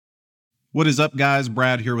What is up, guys?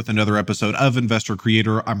 Brad here with another episode of Investor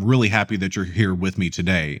Creator. I'm really happy that you're here with me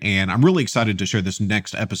today, and I'm really excited to share this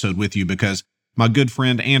next episode with you because my good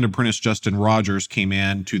friend and apprentice Justin Rogers came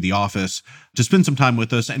in to the office to spend some time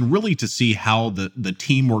with us and really to see how the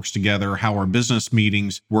team works together, how our business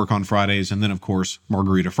meetings work on Fridays, and then, of course,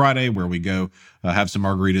 Margarita Friday, where we go have some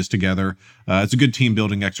margaritas together. It's a good team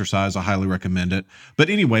building exercise. I highly recommend it. But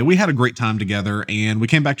anyway, we had a great time together, and we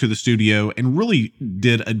came back to the studio and really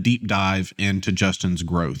did a deep dive into Justin's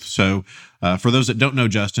growth. So for those that don't know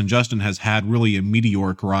Justin has had really a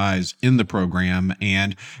meteoric rise in the program,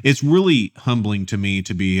 and it's really humbling to me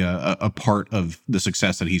to be a part of the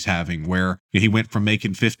success that he's having, where he went from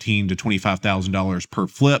making $15,000 to $25,000 per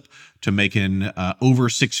flip to making over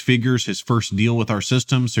six figures his first deal with our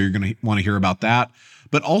system. So you're going to want to hear about that.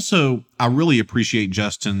 But also, I really appreciate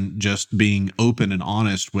Justin just being open and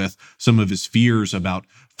honest with some of his fears about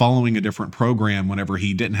following a different program whenever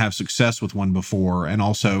he didn't have success with one before, and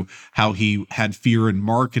also how he had fear in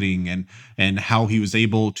marketing and how he was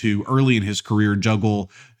able to early in his career juggle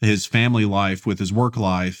his family life with his work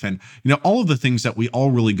life, and all of the things that we all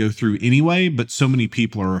really go through anyway, but so many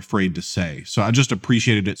people are afraid to say. So I just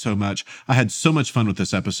appreciated it so much. I had so much fun with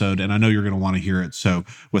this episode, and I know you're going to want to hear it. So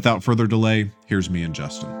without further delay, here's me and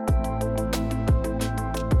Justin.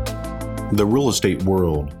 The real estate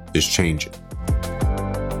world is changing.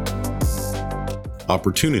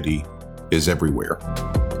 Opportunity is everywhere.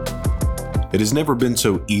 It has never been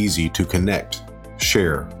so easy to connect,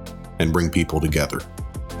 share, and bring people together.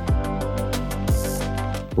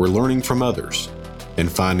 We're learning from others and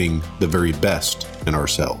finding the very best in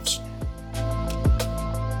ourselves.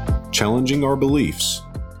 Challenging our beliefs,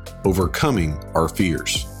 overcoming our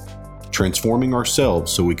fears, transforming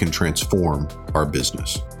ourselves so we can transform our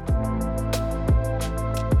business.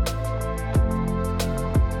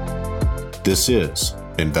 This is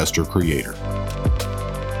Investor Creator.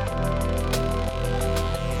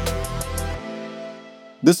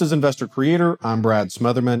 This is Investor Creator. I'm Brad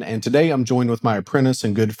Smotherman, and today I'm joined with my apprentice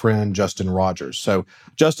and good friend, Justin Rogers. So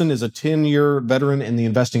Justin is a 10-year veteran in the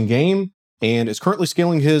investing game and is currently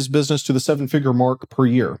scaling his business to the seven-figure mark per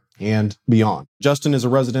year and beyond. Justin is a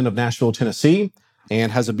resident of Nashville, Tennessee,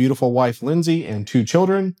 and has a beautiful wife, Lindsay, and two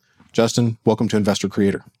children. Justin, welcome to Investor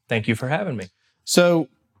Creator. Thank you for having me. So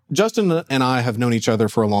Justin and I have known each other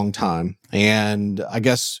for a long time, and I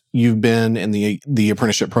guess you've been in the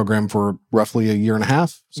apprenticeship program for roughly a year and a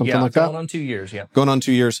half, something like that? Going on 2 years, yeah. Going on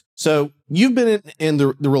 2 years. So you've been in the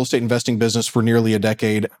real estate investing business for nearly a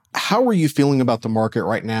decade. How are you feeling about the market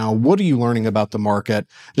right now? What are you learning about the market?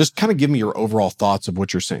 Just kind of give me your overall thoughts of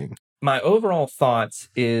what you're seeing. My overall thoughts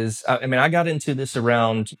is, I got into this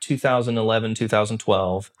around 2011,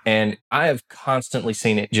 2012, and I have constantly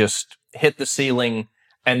seen it just hit the ceiling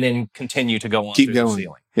and then continue to go on through the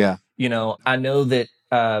ceiling. Yeah. I know that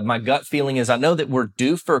my gut feeling is I know that we're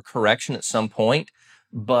due for a correction at some point,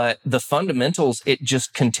 but the fundamentals, it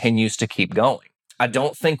just continues to keep going. I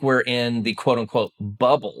don't think we're in the quote unquote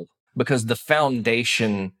bubble because the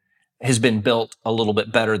foundation has been built a little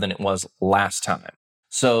bit better than it was last time.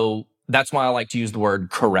 So that's why I like to use the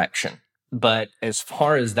word correction. But as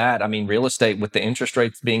far as that, real estate with the interest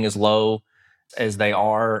rates being as low as they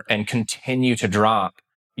are and continue to drop,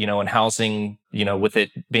 and housing, with it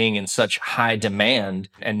being in such high demand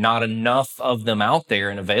and not enough of them out there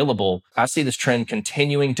and available, I see this trend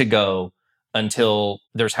continuing to go until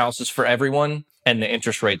there's houses for everyone and the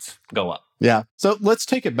interest rates go up. Yeah. So let's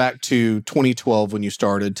take it back to 2012 when you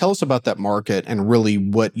started. Tell us about that market and really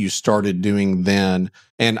what you started doing then.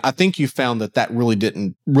 And I think you found that really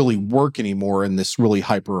didn't really work anymore in this really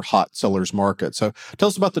hyper hot sellers market. So tell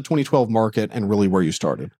us about the 2012 market and really where you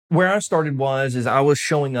started. Where I started is I was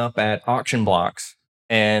showing up at auction blocks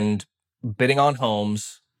and bidding on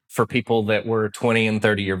homes for people that were 20 and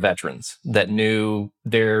 30-year veterans that knew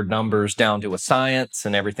their numbers down to a science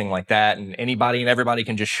and everything like that. And anybody and everybody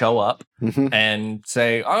can just show up and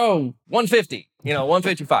say, oh, 150,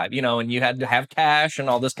 155, and you had to have cash and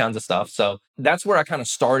all this kinds of stuff. So that's where I kind of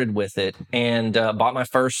started with it and bought my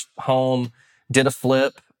first home, did a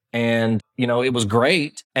flip. And, it was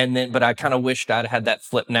great. But I kind of wished I'd had that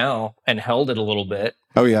flip now and held it a little bit.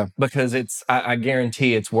 Oh, yeah. Because I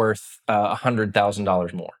guarantee it's worth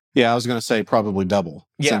 $100,000 more. Yeah, I was going to say probably double.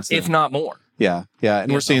 Yeah, if not more. Yeah.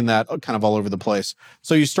 And we're seeing that kind of all over the place.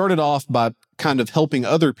 So you started off by kind of helping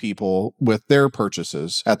other people with their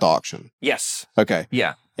purchases at the auction. Yes. Okay.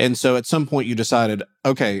 Yeah. And so at some point you decided,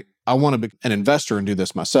 okay, I want to be an investor and do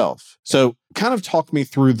this myself. So kind of talk me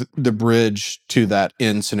through the bridge to that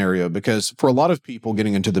end scenario, because for a lot of people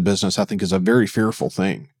getting into the business, I think is a very fearful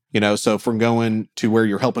thing. So from going to where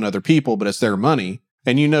you're helping other people, but it's their money,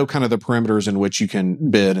 And you know kind of the perimeters in which you can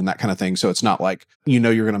bid and that kind of thing. So it's not like, you know,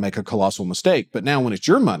 you're going to make a colossal mistake. But now when it's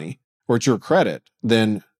your money or it's your credit,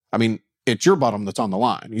 then, I mean, it's your bottom that's on the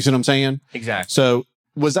line. You see what I'm saying? Exactly. So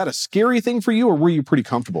was that a scary thing for you, or were you pretty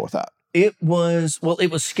comfortable with that? It was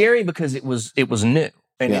scary because it was new.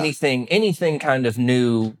 And Yeah. anything kind of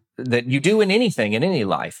new that you do in any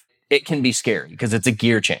life, it can be scary because it's a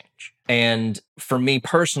gear change. And for me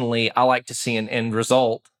personally, I like to see an end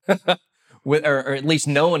result or at least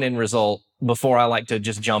know an end result before I like to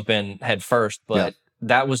just jump in head first. But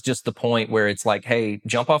that was just the point where it's like, hey,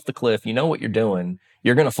 jump off the cliff. You know what you're doing.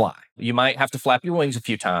 You're going to fly. You might have to flap your wings a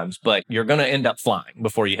few times, but you're going to end up flying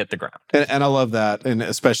before you hit the ground. And I love that. And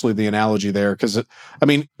especially the analogy there, because I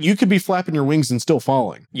mean, you could be flapping your wings and still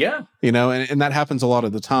falling. Yeah. You know, and that happens a lot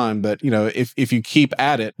of the time. But, you know, if you keep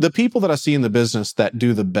at it, the people that I see in the business that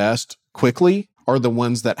do the best quickly are the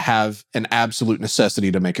ones that have an absolute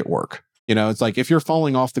necessity to make it work. You know, it's like if you're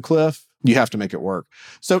falling off the cliff, you have to make it work.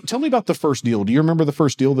 So tell me about the first deal. Do you remember the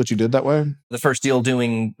first deal that you did that way? The first deal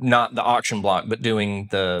doing not the auction block, but doing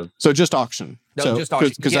the... So just auction. No, just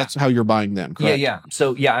auction. Because that's how you're buying then, correct? Yeah.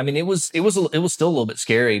 So yeah, I mean, it was still a little bit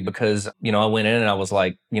scary because, you know, I went in and I was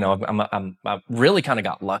like, you know, I really kind of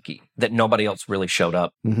got lucky that nobody else really showed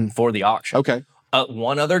up for the auction. Okay.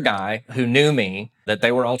 One other guy who knew me, that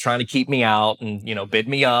they were all trying to keep me out and, you know, bid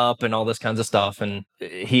me up and all this kinds of stuff. And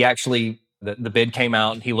he actually... The bid came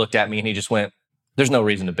out and he looked at me and he just went, there's no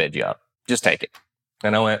reason to bid you up. Just take it.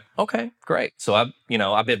 And I went, okay, great. So I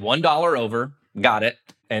bid $1 over, got it,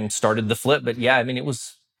 and started the flip. But yeah, I mean, it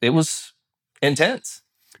was intense.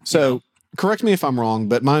 So correct me if I'm wrong,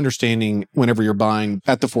 but my understanding whenever you're buying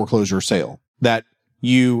at the foreclosure sale, that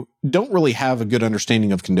you don't really have a good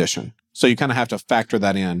understanding of condition. So you kind of have to factor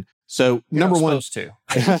that in. So number one, supposed to.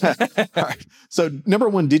 All right. So number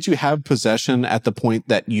one, did you have possession at the point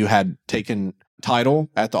that you had taken title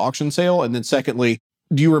at the auction sale? And then secondly,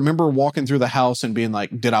 do you remember walking through the house and being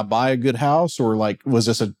like, did I buy a good house, or like, was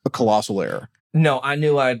this a colossal error? No, I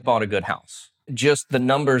knew I'd bought a good house. Just the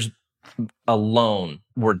numbers alone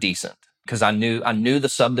were decent because I knew the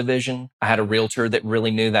subdivision. I had a realtor that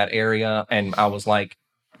really knew that area. And I was like,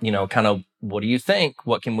 you know, kind of, what do you think?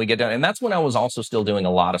 What can we get done? And that's when I was also still doing a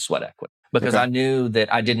lot of sweat equity because I knew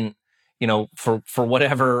that I didn't, you know, for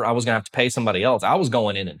whatever I was going to have to pay somebody else, I was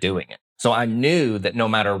going in and doing it. So I knew that no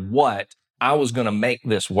matter what, I was going to make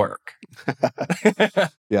this work.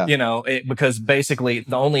 Yeah. You know, because basically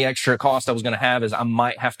the only extra cost I was going to have is I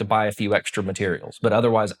might have to buy a few extra materials, but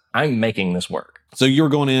otherwise I'm making this work. So you were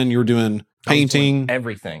going in, you were doing painting,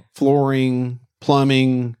 everything, flooring,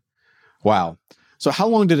 plumbing. Wow. So how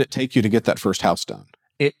long did it take you to get that first house done?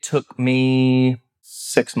 It took me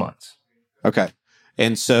 6 months. Okay.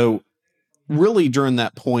 And so really during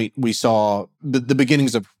that point, we saw the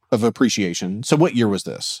beginnings of appreciation. So what year was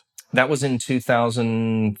this? That was in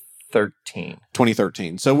 2013.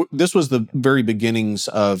 2013. So this was the very beginnings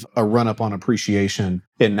of a run-up on appreciation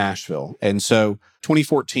in Nashville. And so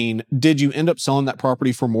 2014, did you end up selling that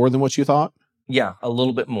property for more than what you thought? Yeah, a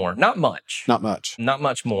little bit more. Not much. Not much. Not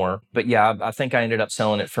much more. But yeah, I think I ended up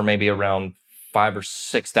selling it for maybe around $5,000 or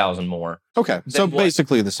 $6,000 more. Okay. So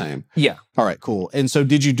basically the same. Yeah. All right, cool. And so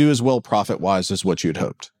did you do as well profit-wise as what you'd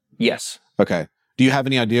hoped? Yes. Okay. Do you have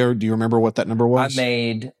any idea, or do you remember what that number was? I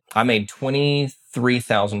made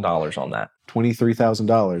 $23,000 on that.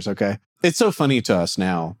 $23,000. Okay. It's so funny to us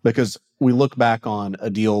now because we look back on a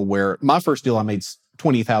deal where my first deal, I made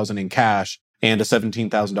 $20,000 in cash and a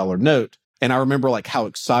 $17,000 note. And I remember like how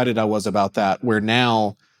excited I was about that, where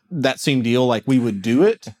now that same deal, like we would do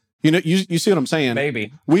it. You know, you see what I'm saying?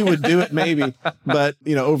 Maybe. We would do it maybe, but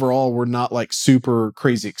you know, overall we're not like super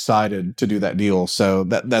crazy excited to do that deal. So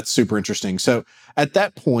that's super interesting. So at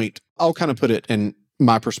that point, I'll kind of put it in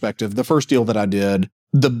my perspective. The first deal that I did,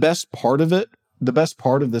 the best part of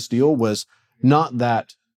this deal was not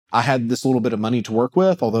that I had this little bit of money to work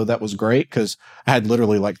with, although that was great because I had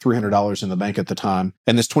literally like $300 in the bank at the time.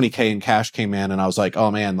 And this $20K in cash came in and I was like,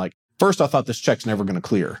 oh man, like first I thought this check's never going to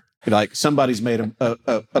clear. Like somebody's made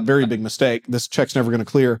a very big mistake. This check's never going to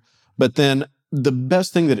clear. But then the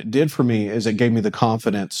best thing that it did for me is it gave me the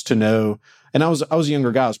confidence to know, and I was a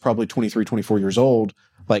younger guy, I was probably 23, 24 years old.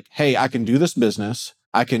 Like, hey, I can do this business.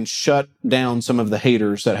 I can shut down some of the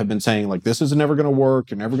haters that have been saying like, this is never going to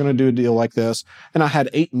work. You're never going to do a deal like this. And I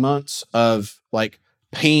had 8 months of like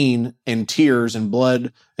pain and tears and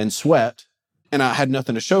blood and sweat, and I had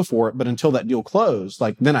nothing to show for it. But until that deal closed,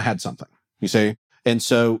 like then I had something, you see? And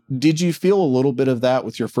so did you feel a little bit of that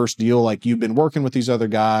with your first deal? Like you've been working with these other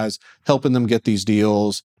guys, helping them get these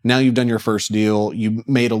deals. Now you've done your first deal. You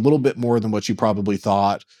made a little bit more than what you probably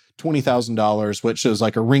thought. $20,000, which is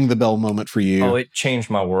like a ring the bell moment for you. Oh, it changed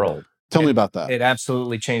my world. Tell me about that. It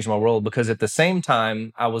absolutely changed my world because at the same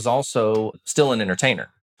time, I was also still an entertainer.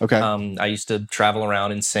 Okay. I used to travel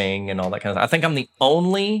around and sing and all that kind of stuff. I think I'm the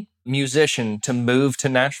only musician to move to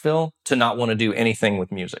Nashville to not want to do anything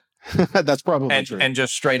with music. That's probably true. And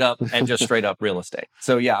just straight up real estate.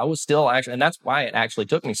 So yeah, I was still actually, and that's why it actually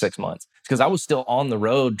took me 6 months, because I was still on the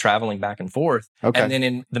road traveling back and forth. Okay. And then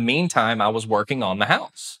in the meantime, I was working on the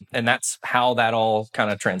house, and that's how that all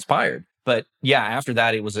kind of transpired. But yeah, after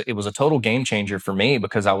that, it was a total game changer for me,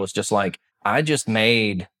 because I was just like, I just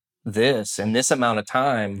made this in this amount of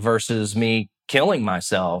time versus me killing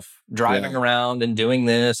myself driving around and doing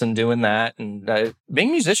this and doing that. And being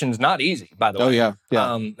a musician is not easy, by the way. Oh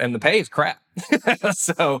yeah. And the pay is crap.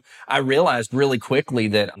 So I realized really quickly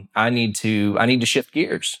that I need to shift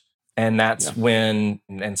gears, and that's when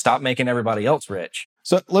and stop making everybody else rich.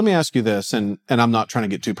 So let me ask you this, and I'm not trying to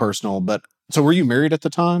get too personal, but so were you married at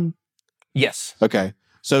the time? Yes. Okay.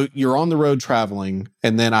 So you're on the road traveling,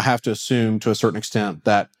 and then I have to assume to a certain extent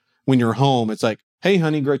that when you're home, it's like, hey,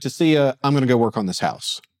 honey, great to see you. I'm going to go work on this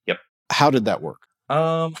house. Yep. How did that work?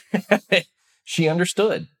 She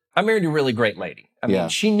understood. I married a really great lady. I mean,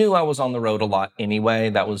 she knew I was on the road a lot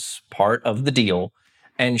anyway. That was part of the deal.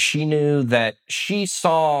 And she knew that she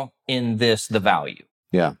saw in this the value.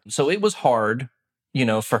 Yeah. So it was hard,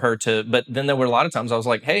 for her to, but then there were a lot of times I was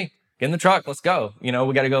like, hey, get in the truck, let's go. We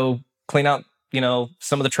got to go clean out,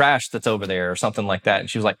 some of the trash that's over there or something like that. And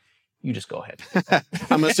she was like, you just go ahead.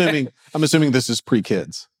 I'm assuming this is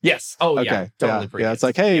pre-kids. Yes. Oh, okay. Yeah. Totally pre-kids. Yeah. It's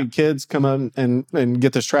like, hey, kids, come on and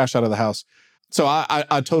get this trash out of the house. So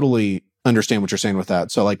I totally understand what you're saying with that.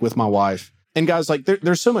 So like with my wife and guys, like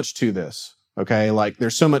there's so much to this. Okay. Like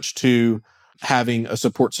there's so much to having a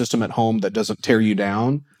support system at home that doesn't tear you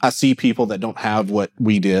down. I see people that don't have what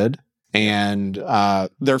we did, and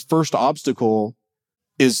their first obstacle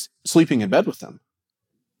is sleeping in bed with them.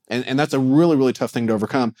 And that's a really, really tough thing to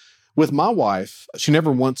overcome. With my wife, she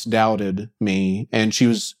never once doubted me. And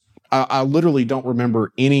I literally don't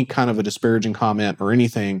remember any kind of a disparaging comment or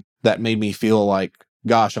anything that made me feel like,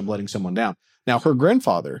 gosh, I'm letting someone down. Now, her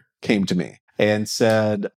grandfather came to me and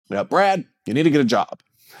said, Brad, you need to get a job.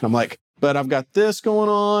 And I'm like, but I've got this going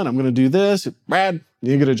on. I'm going to do this. Brad,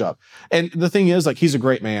 you need to get a job. And the thing is, like, he's a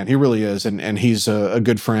great man. He really is. And he's a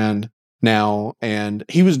good friend now. And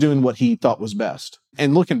he was doing what he thought was best.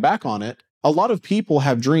 And looking back on it, a lot of people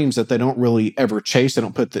have dreams that they don't really ever chase. They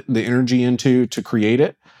don't put the energy into to create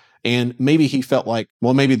it. And maybe he felt like,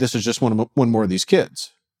 well, maybe this is just one more of these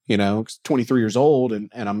kids. 23 years old and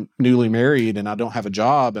I'm newly married and I don't have a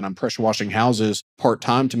job and I'm pressure washing houses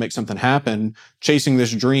part-time to make something happen, chasing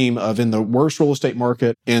this dream of in the worst real estate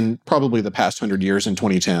market in probably the past 100 years in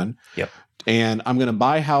 2010. Yep. And I'm going to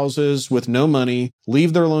buy houses with no money,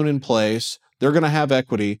 leave their loan in place. They're going to have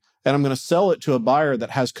equity, and I'm going to sell it to a buyer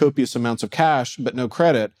that has copious amounts of cash, but no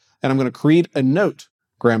credit. And I'm going to create a note,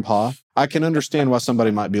 Grandpa. I can understand why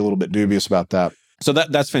somebody might be a little bit dubious about that. So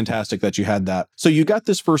that's fantastic that you had that. So you got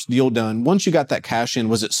this first deal done. Once you got that cash in,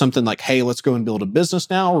 was it something like, hey, let's go and build a business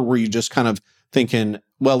now? Or were you just kind of thinking,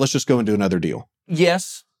 well, let's just go and do another deal?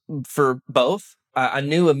 Yes, for both. I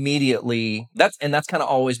knew immediately that's kind of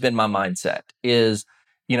always been my mindset is,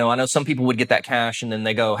 I know some people would get that cash and then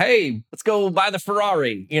they go, hey, let's go buy the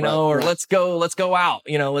Ferrari, or let's go out,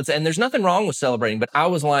 and there's nothing wrong with celebrating, but I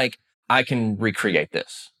was like, I can recreate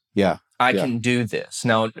this. Yeah. I can do this.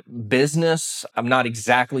 Now, business, I'm not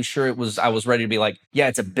exactly sure I was ready to be like, yeah,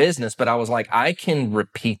 it's a business, but I was like, I can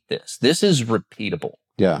repeat this. This is repeatable.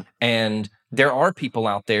 Yeah. And there are people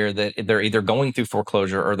out there that they're either going through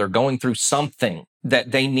foreclosure or they're going through something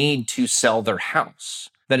that they need to sell their house.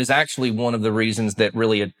 That is actually one of the reasons that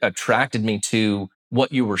really attracted me to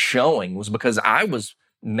what you were showing, was because I was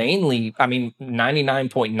mainly,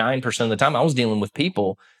 99.9% of the time I was dealing with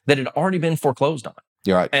people that had already been foreclosed on.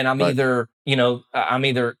 You're right. And I'm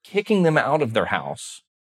either kicking them out of their house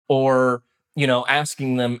or,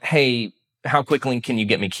 asking them, hey, how quickly can you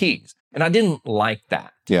get me keys? And I didn't like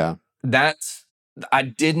that. Yeah.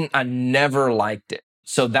 I never liked it.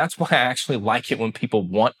 So that's why I actually like it when people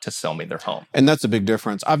want to sell me their home. And that's a big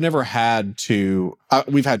difference. I've never had to,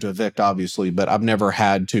 we've had to evict, obviously, but I've never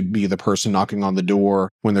had to be the person knocking on the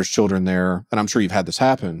door when there's children there. And I'm sure you've had this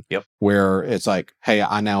happen. Yep. Where it's like, hey,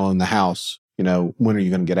 I now own the house. When are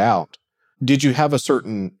you going to get out? Did you have a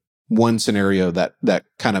certain one scenario that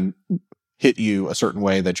kind of hit you a certain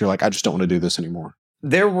way that you're like, I just don't want to do this anymore?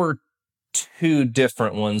 There were two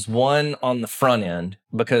different ones. One on the front end,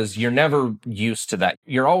 because you're never used to that.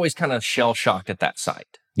 You're always kind of shell shocked at that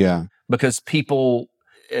site. Yeah. Because people,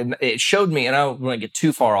 and it showed me, and I don't want to get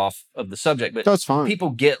too far off of the subject, but That's fine. people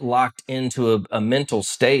get locked into a mental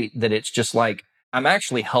state that it's just like, I'm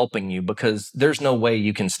actually helping you because there's no way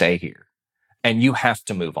you can stay here and you have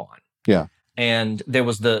to move on. Yeah. And there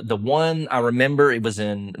was the one I remember, it was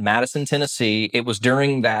in Madison, Tennessee. It was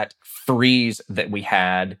during that freeze that we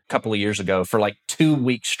had a couple of years ago for like 2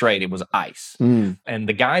 weeks straight. It was ice. And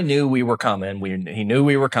the guy knew we were coming. He knew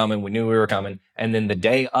we were coming. We knew we were coming. And then the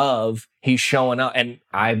day of, he's showing up, and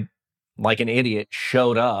I, like an idiot,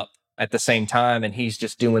 showed up at the same time, and he's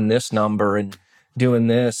just doing this number and doing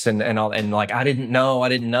this and all, and like, I didn't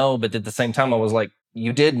know. But at the same time, I was like,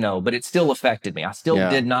 you did know, but it still affected me. I still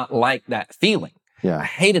did not like that feeling. Yeah. I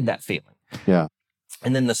hated that feeling. Yeah.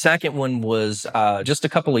 And then the second one was just a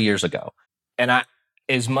couple of years ago. And I,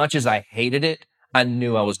 as much as I hated it, I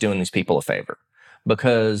knew I was doing these people a favor,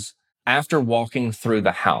 because after walking through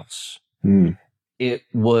the house, it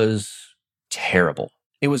was terrible.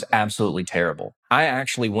 It was absolutely terrible. I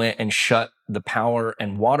actually went and shut the power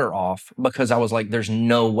and water off because I was like, there's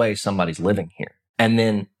no way somebody's living here. And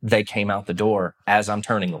then they came out the door as I'm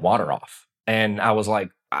turning the water off. And I was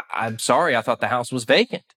like, I'm sorry, I thought the house was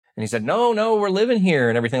vacant. And he said, no, we're living here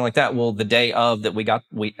and everything like that. Well, the day of that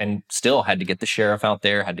we still had to get the sheriff out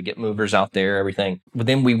there, had to get movers out there, everything. But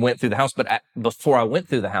then we went through the house. But before I went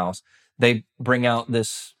through the house, they bring out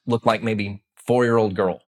this, looked like maybe 4-year-old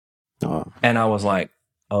girl. And I was like,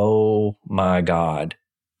 oh my God,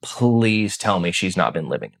 please tell me she's not been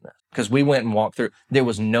living in this. Because we went and walked through. There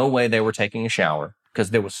was no way they were taking a shower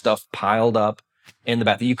because there was stuff piled up in the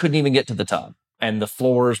bathroom. You couldn't even get to the tub. And the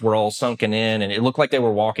floors were all sunken in, and it looked like they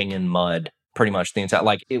were walking in mud pretty much the entire,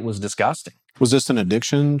 like, it was disgusting. Was this an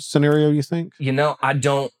addiction scenario, you think? You know, I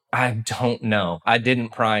don't know. I didn't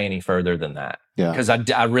pry any further than that. Yeah. Because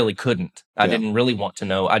I really couldn't. I didn't really want to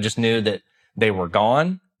know. I just knew that they were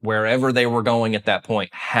gone. Wherever they were going at that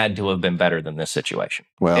point had to have been better than this situation.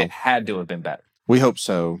 Well, it had to have been better. We hope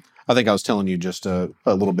so. I think I was telling you just a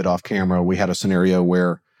little bit off camera, we had a scenario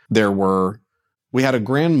where we had a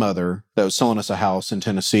grandmother that was selling us a house in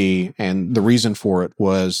Tennessee, and the reason for it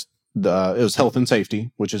was it was health and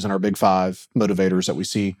safety, which is in our big 5 motivators that we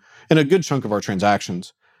see in a good chunk of our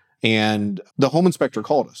transactions. And the home inspector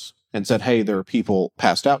called us and said, hey, there are people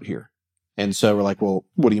passed out here. And so we're like, well,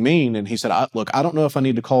 what do you mean? And he said, look, I don't know if I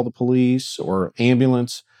need to call the police or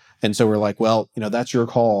ambulance. And so we're like, well, that's your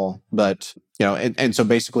call. But, and so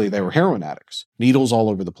basically they were heroin addicts, needles all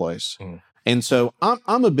over the place. And so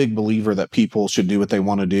I'm a big believer that people should do what they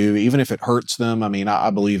want to do, even if it hurts them. I mean, I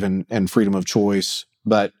believe in freedom of choice.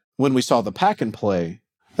 But when we saw the pack and play,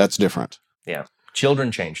 that's different. Yeah.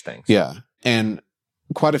 Children change things. Yeah. And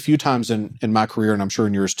quite a few times in my career, and I'm sure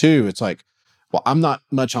in yours too, it's like, well, I'm not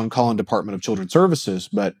much on calling Department of Children's Services,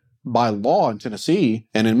 but by law in Tennessee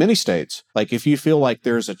and in many states, like if you feel like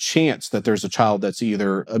there's a chance that there's a child that's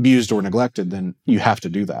either abused or neglected, then you have to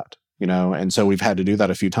do that, And so we've had to do that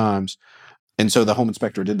a few times. And so the home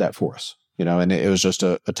inspector did that for us, and it was just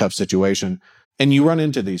a tough situation. And you run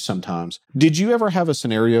into these sometimes. Did you ever have a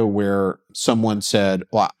scenario where someone said,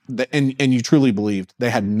 well, and you truly believed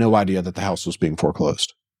they had no idea that the house was being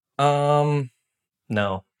foreclosed? No.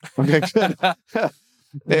 Okay, good.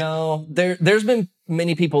 No, there's been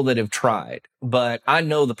many people that have tried, but I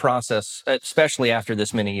know the process, especially after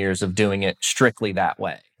this many years of doing it strictly that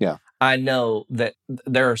way. Yeah. I know that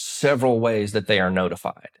there are several ways that they are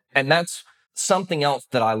notified. And that's something else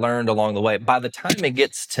that I learned along the way. By the time it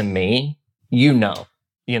gets to me,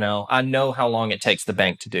 I know how long it takes the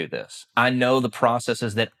bank to do this. I know the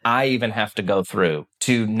processes that I even have to go through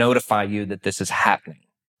to notify you that this is happening.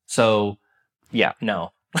 So, yeah,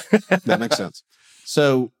 no. That makes sense.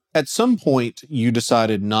 So at some point, you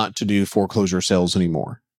decided not to do foreclosure sales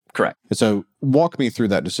anymore. Correct. And so walk me through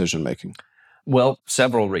that decision making. Well,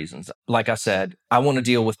 several reasons. Like I said, I want to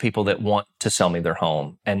deal with people that want to sell me their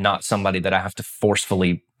home and not somebody that I have to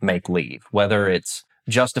forcefully make leave, whether it's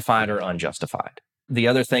justified or unjustified. The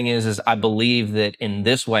other thing is I believe that in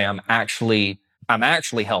this way, I'm actually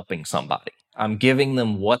helping somebody. I'm giving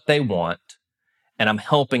them what they want, and I'm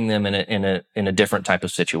helping them in a different type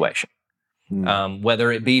of situation.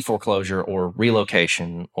 Whether it be foreclosure or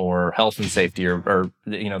relocation or health and safety or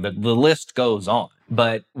the list goes on.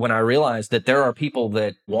 But when I realized that there are people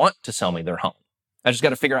that want to sell me their home, I just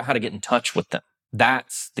got to figure out how to get in touch with them.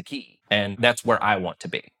 That's the key. And that's where I want to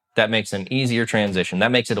be. That makes an easier transition.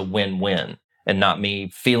 That makes it a win-win and not me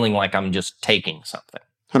feeling like I'm just taking something.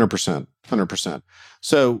 100%.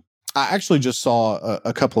 So I actually just saw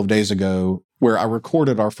a couple of days ago where I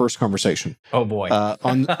recorded our first conversation. Oh boy.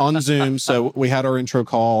 on Zoom. So we had our intro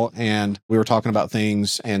call and we were talking about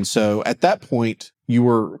things. And so at that point, you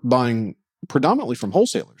were buying predominantly from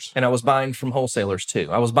wholesalers. And I was buying from wholesalers too.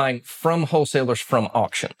 I was buying from wholesalers from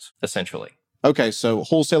auctions, essentially. Okay, so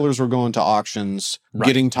wholesalers were going to auctions, Right.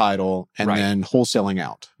 getting title, and Right. then wholesaling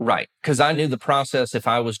out. Right. Because I knew the process, if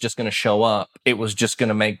I was just going to show up, it was just going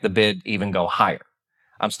to make the bid even go higher.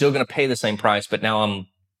 I'm still going to pay the same price, but now I'm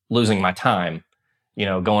losing my time,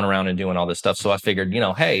 going around and doing all this stuff. So I figured,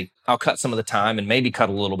 hey, I'll cut some of the time and maybe cut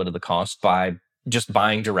a little bit of the cost by just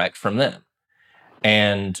buying direct from them.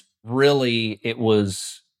 And really,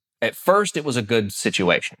 at first, it was a good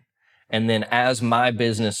situation. And then as my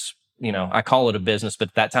business, I call it a business, but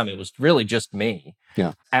at that time it was really just me.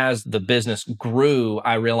 Yeah. As the business grew,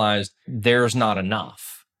 I realized there's not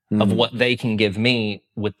enough of what they can give me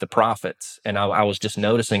with the profits. And I was just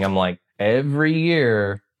noticing, I'm like, every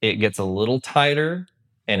year it gets a little tighter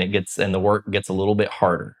and the work gets a little bit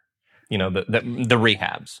harder. The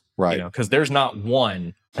rehabs. Right. Because there's not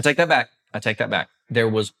one. I take that back. There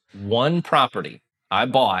was one property I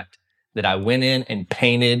bought that I went in and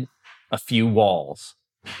painted a few walls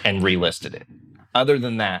and relisted it. Other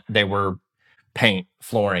than that, they were paint,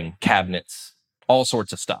 flooring, cabinets, all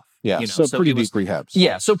sorts of stuff. Yeah, so pretty deep rehabs.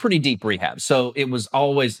 Yeah, so pretty deep rehab. So it was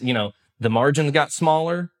always, the margins got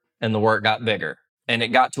smaller and the work got bigger. And it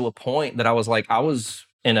got to a point that I was like, I was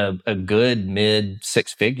in a good mid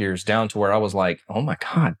six figures down to where I was like, oh my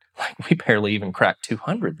God, like we barely even cracked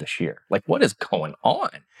 200 this year. Like what is going on?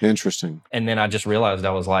 Interesting. And then I just realized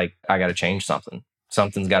I was like, I got to change something.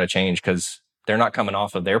 Something's got to change because they're not coming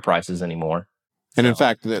off of their prices anymore. And in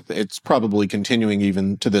fact, it's probably continuing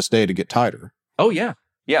even to this day to get tighter. Oh, yeah.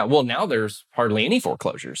 Yeah. Well, now there's hardly any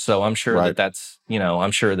foreclosures. So I'm sure Right. that's,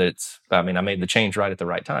 I'm sure that I made the change right at the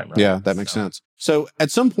right time. Right? Yeah, that makes sense. So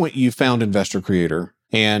at some point you found Investor Creator,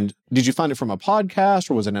 and did you find it from a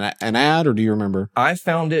podcast or was it an ad, or do you remember? I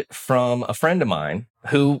found it from a friend of mine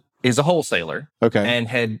who is a wholesaler Okay. and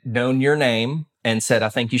had known your name and said, I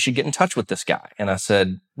think you should get in touch with this guy. And I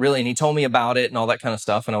said, really? And he told me about it and all that kind of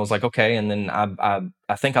stuff. And I was like, okay. And then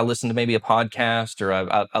I think I listened to maybe a podcast, or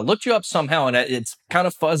I looked you up somehow, and it's kind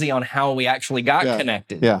of fuzzy on how we actually got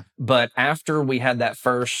connected. Yeah. But after we had that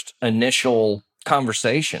first initial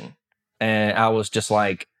conversation, and I was just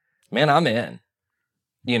like, man, I'm in,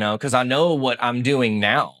 because I know what I'm doing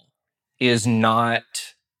now is not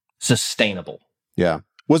sustainable. Yeah.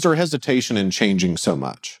 Was there hesitation in changing so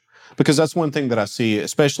much? Because that's one thing that I see,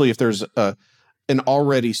 especially if there's an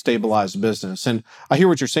already stabilized business. And I hear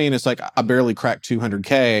what you're saying. It's like, I barely cracked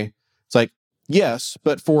 200K. It's like, yes,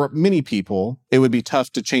 but for many people, it would be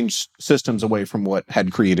tough to change systems away from what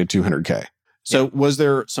had created 200K. So was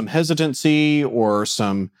there some hesitancy or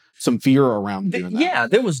some fear around doing that? Yeah,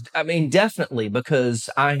 there was, definitely, because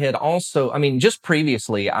I had also, just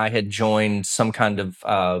previously I had joined some kind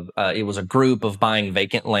of, it was a group of buying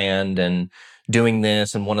vacant land and doing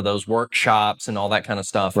this and one of those workshops and all that kind of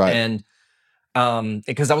stuff. Right. And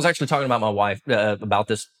because I was actually talking about my wife, about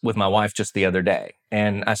this with my wife just the other day.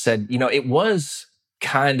 And I said, it was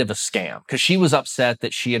kind of a scam, because she was upset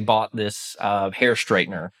that she had bought this hair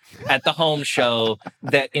straightener at the home show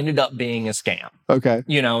that ended up being a scam. Okay.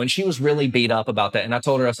 And she was really beat up about that. And I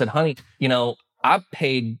told her, I said, honey, I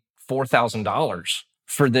paid $4,000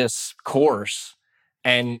 for this course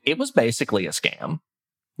and it was basically a scam,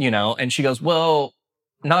 and she goes, well,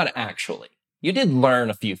 not actually. You did learn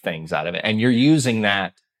a few things out of it and you're using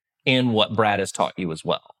that in what Brad has taught you as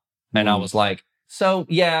well. And I was like, so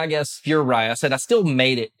yeah, I guess you're right. I said, I still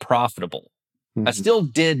made it profitable. Mm-hmm. I still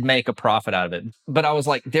did make a profit out of it. But I was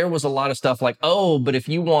like, there was a lot of stuff like, oh, but if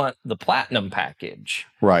you want the platinum package,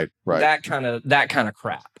 right. that kind of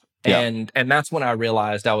crap. Yeah. And that's when I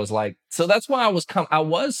realized, I was like, so that's why I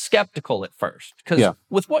was skeptical at first, because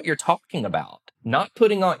with what you're talking about, not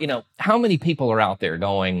putting on, how many people are out there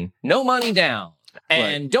going, no money down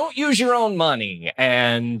and don't use your own money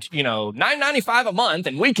and, $9.95 a month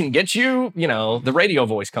and we can get you, the radio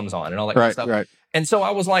voice comes on and all that kind of stuff. Right. And so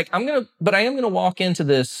I was like, I am going to walk into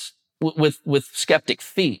this with skeptic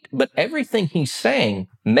feet, but everything he's saying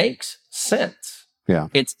makes sense. Yeah.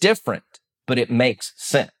 It's different, but it makes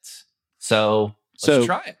sense. So let's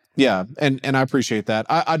try it. Yeah. And I appreciate that.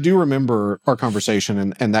 I do remember our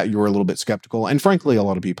conversation and that you were a little bit skeptical. And frankly, a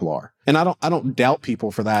lot of people are. And I don't doubt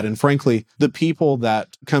people for that. And frankly, the people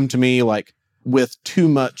that come to me like with too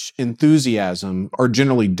much enthusiasm are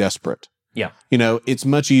generally desperate. Yeah. It's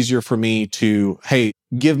much easier for me to, hey,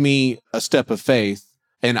 give me a step of faith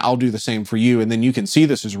and I'll do the same for you. And then you can see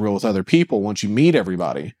this is real with other people once you meet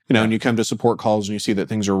everybody, and you come to support calls and you see that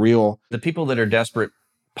things are real. The people that are desperate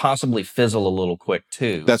possibly fizzle a little quick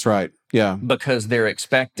too. That's right. Yeah. Because they're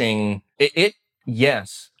expecting it.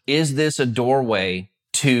 Yes. Is this a doorway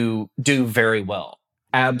to do very well?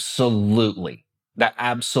 Absolutely. That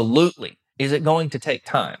absolutely. Is it going to take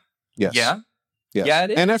time? Yes. Yeah. Yes. Yeah,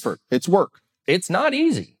 it is. And effort. It's work. It's not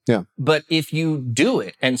easy. Yeah. But if you do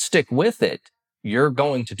it and stick with it, you're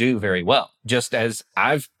going to do very well. Just as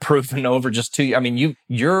I've proven over just 2 years. I mean,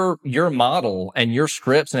 your model and your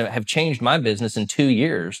scripts have changed my business in 2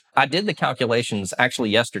 years. I did the calculations actually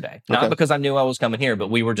yesterday, not because I knew I was coming here, but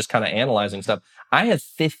we were just kind of analyzing stuff. I have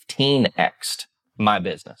 15x'd my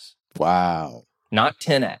business. Wow. Not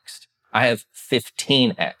 10x'd. I have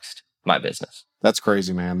 15x'd my business. That's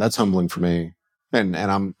crazy, man. That's humbling for me. And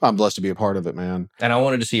I'm blessed to be a part of it, man. And I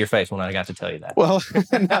wanted to see your face when I got to tell you that. Well,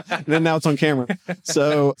 now it's on camera.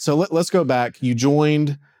 So let's go back. You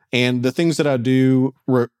joined, and the things that I do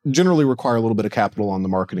generally require a little bit of capital on the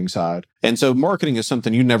marketing side. And so marketing is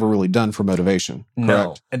something you've never really done for motivation, correct?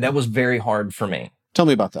 No, and that was very hard for me. Tell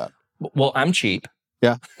me about that. Well, I'm cheap.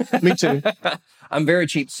 Yeah, me too. I'm very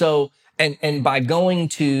cheap. So, and by going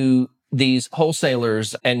to these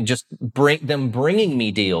wholesalers and just bringing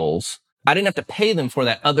me deals, I didn't have to pay them for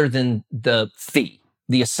that other than the fee,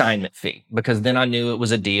 the assignment fee, because then I knew it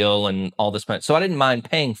was a deal and all this money. So I didn't mind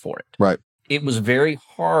paying for it. Right. It was very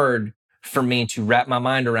hard for me to wrap my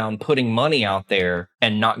mind around putting money out there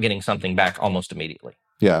and not getting something back almost immediately.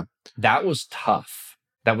 Yeah. That was tough.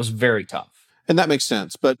 That was very tough. And that makes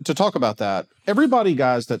sense. But to talk about that, everybody,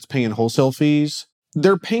 guys, that's paying wholesale fees,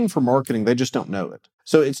 they're paying for marketing. They just don't know it.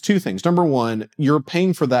 So it's two things. Number one, you're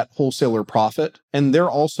paying for that wholesaler profit, and they're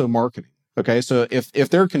also marketing. Okay. So if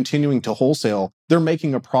they're continuing to wholesale, they're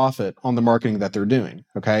making a profit on the marketing that they're doing.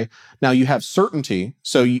 Okay. Now you have certainty.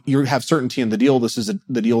 So you have certainty in the deal. This is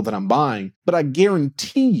the deal that I'm buying, but I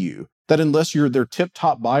guarantee you that unless you're their tip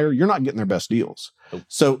top buyer, you're not getting their best deals.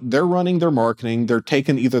 So they're running their marketing. They're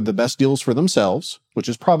taking either the best deals for themselves, which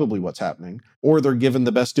is probably what's happening, or they're giving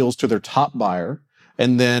the best deals to their top buyer.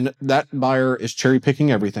 And then that buyer is cherry picking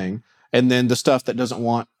everything. And then the stuff that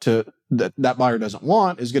that buyer doesn't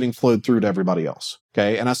want is getting flowed through to everybody else.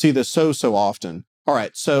 Okay. And I see this so often. All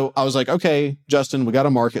right. So I was like, okay, Justin, we got to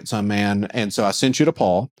market some, man. And so I sent you to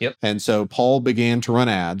Paul. Yep. And so Paul began to run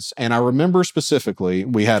ads. And I remember specifically,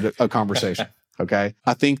 we had a conversation. Okay.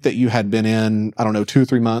 I think that you had been in, I don't know, 2 or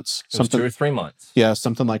 3 months. It was 2 or 3 months. Yeah.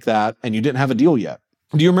 Something like that. And you didn't have a deal yet.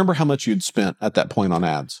 Do you remember how much you'd spent at that point on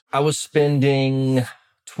ads? I was spending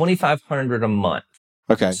 $2,500 a month.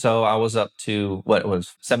 Okay. So I was up to what it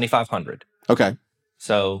was, $7,500. Okay.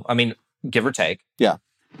 So, I mean, give or take. Yeah.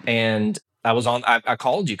 And I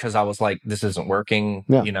called you because I was like, this isn't working.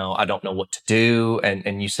 Yeah. You know, I don't know what to do.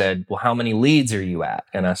 And you said, well, how many leads are you at?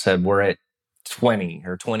 And I said, we're at 20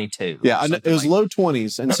 or 22. Yeah. It was low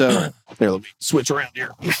 20s. And so there, let me switch around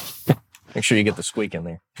here. Make sure you get the squeak in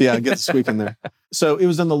there. Yeah, get the squeak in there. So it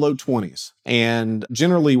was in the low 20s. And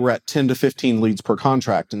generally we're at 10 to 15 leads per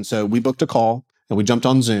contract. And so we booked a call and we jumped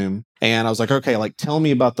on Zoom. And I was like, okay, like, tell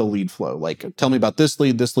me about the lead flow. Like, tell me about this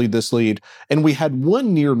lead, this lead, this lead. And we had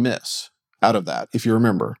one near miss out of that, if you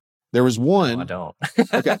remember. There was one. No, I don't.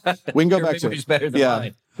 Okay. We can go back to it. Better than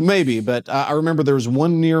mine. Maybe. But I remember there was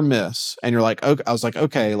one near miss. And you're like, okay. I was like,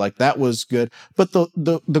 okay, like that was good. But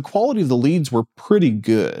the quality of the leads were pretty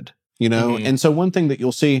good. You know, Mm-hmm. And so one thing that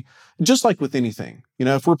you'll see, just like with anything, you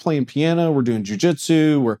know, if we're playing piano, we're doing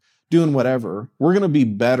jujitsu, we're doing whatever, we're going to be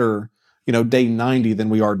better, you know, day 90 than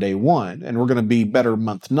we are day 1. And we're going to be better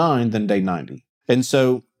month 9 than day 90. And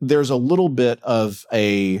so there's a little bit of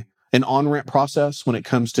an on-ramp process when it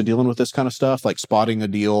comes to dealing with this kind of stuff, like spotting a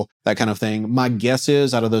deal, that kind of thing. My guess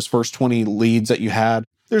is out of those first 20 leads that you had,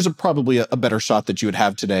 there's probably a better shot that you would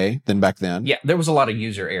have today than back then. Yeah, there was a lot of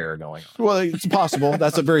user error going on. Well, it's possible.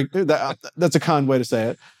 That's a kind way to say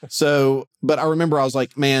it. So, but I remember I was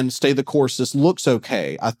like, man, stay the course. This looks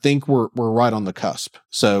okay. I think we're right on the cusp.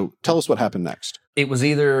 So tell us what happened next. It was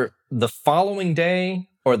either the following day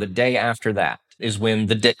or the day after that is when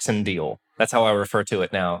the Dixon deal, that's how I refer to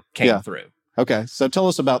it now, came through. Okay. So tell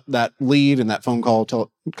us about that lead and that phone call.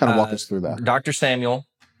 Kind of walk us through that. Dr. Samuel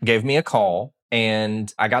gave me a call.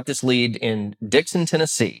 And I got this lead in Dixon,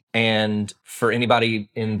 Tennessee. And for anybody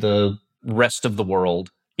in the rest of the world,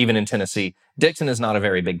 even in Tennessee, Dixon is not a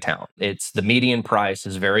very big town. The median price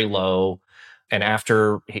is very low. And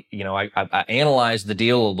after, you know, I analyzed the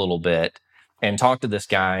deal a little bit and talked to this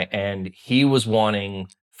guy, and he was wanting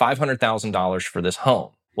 $500,000 for this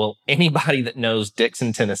home. Well, anybody that knows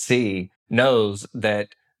Dixon, Tennessee knows that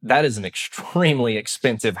is an extremely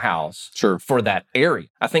expensive house for that area.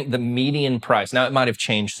 I think the median price, now it might have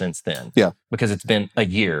changed since then. Yeah. Because it's been a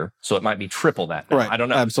year, so it might be triple that now. Right. I don't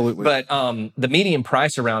know. Absolutely. But the median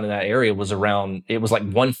price around in that area was like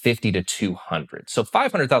 150 to 200. So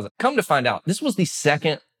 500,000. Come to find out, this was the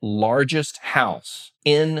second largest house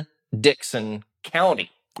in Dixon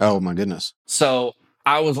county. Oh my goodness. So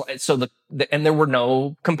I was and there were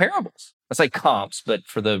no comparables. I say comps, but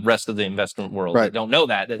for the rest of the investment world, Right. they don't know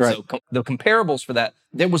that. Right. So the comparables for that,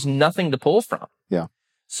 there was nothing to pull from. Yeah.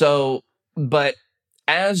 So, but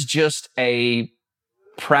as just a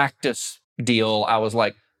practice deal, I was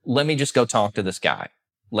like, let me just go talk to this guy.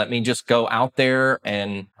 Let me just go out there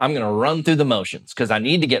and I'm going to run through the motions because I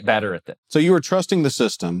need to get better at this. So you were trusting the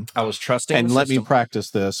system I was trusting and the let system. me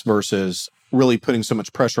practice this versus really putting so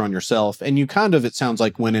much pressure on yourself. And you kind of, it sounds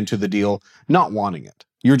like, went into the deal not wanting it.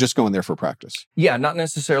 You're just going there for practice. Yeah, not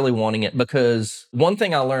necessarily wanting it, because one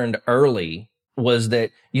thing I learned early was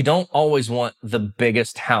that you don't always want the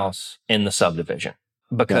biggest house in the subdivision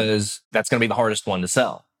because that's going to be the hardest one to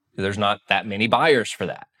sell. There's not that many buyers for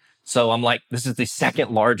that. So I'm like, this is the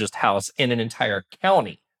second largest house in an entire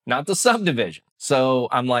county, not the subdivision. So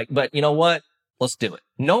I'm like, but you know what? Let's do it.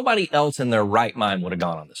 Nobody else in their right mind would have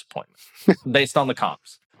gone on this appointment based on the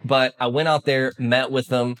comps. But I went out there, met with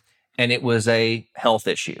them, and it was a health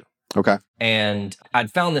issue. Okay. And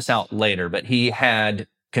I'd found this out later, but he had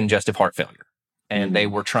congestive heart failure and they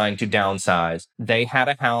were trying to downsize. They had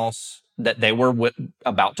a house that they were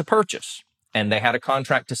about to purchase and they had a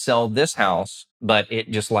contract to sell this house, but it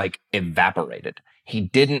just like evaporated. He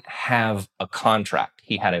didn't have a contract.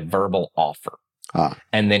 He had a verbal offer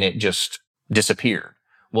and then it just disappeared.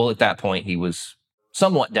 Well, at that point, he was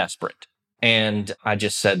somewhat desperate. And I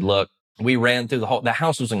just said, look, we ran through the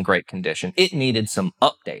house was in great condition. It needed some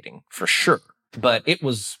updating for sure, but it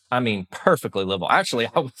was, perfectly livable. Actually,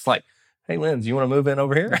 I was like, hey, Linz, you want to move in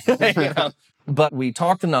over here? You know? But we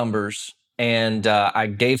talked the numbers and I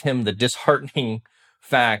gave him the disheartening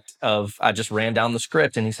fact of, I just ran down the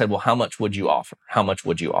script and he said, well, how much would you offer? How much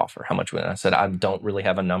would you offer? How much would, I said, I don't really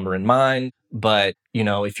have a number in mind, but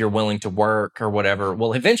if you're willing to work or whatever.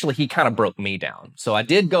 Well, eventually he kind of broke me down. So I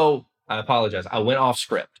did go, I apologize. I went off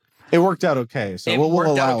script. It worked out okay. So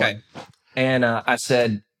we'll allow it. And I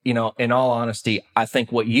said, in all honesty, I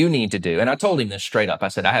think what you need to do, and I told him this straight up. I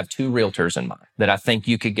said, I have 2 realtors in mind that I think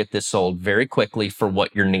you could get this sold very quickly for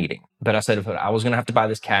what you're needing. But I said, if I was going to have to buy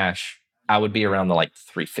this cash, I would be around the like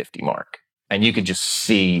 350 mark. And you could just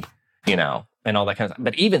see, and all that kind of stuff.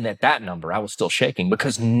 But even at that number, I was still shaking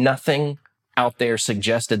because nothing out there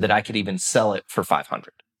suggested that I could even sell it for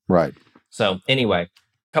 500. Right. So anyway,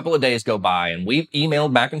 couple of days go by and we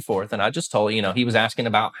emailed back and forth and I just told, he was asking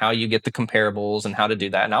about how you get the comparables and how to do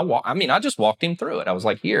that. And I just walked him through it. I was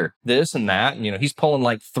like, here, this and that. And, he's pulling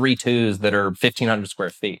like 3 2s that are 1,500 square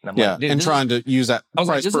feet. And I'm like, dude, and trying to use that. I was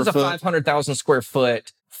like, this is a 500,000 square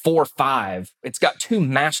foot 4.5. It's got 2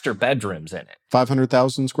 master bedrooms in it.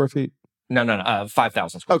 500,000 square feet? No,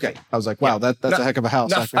 5,000 square feet. I was like, wow, that's a heck of a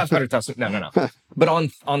house. Not 500,000. No. But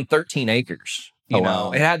on 13 acres.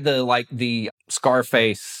 It had the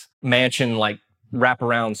Scarface mansion,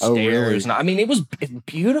 wraparound stairs. Really? And it was a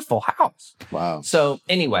beautiful house. Wow. So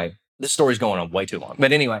anyway, this story's going on way too long.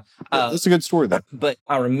 But anyway. That's a good story, though. But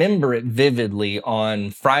I remember it vividly.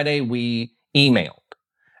 On Friday, we emailed.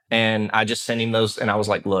 And I just sent him those. And I was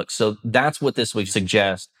like, look, so that's what this week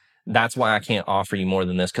suggests. That's why I can't offer you more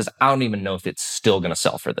than this, because I don't even know if it's still going to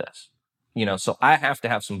sell for this. So I have to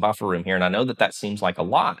have some buffer room here. And I know that seems like a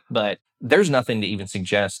lot, but there's nothing to even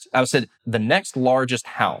suggest. I said the next largest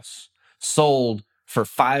house sold for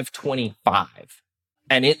 $525,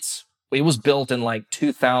 and it was built in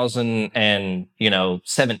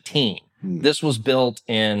 2017. This was built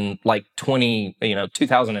in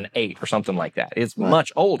 2008 or something like that. It's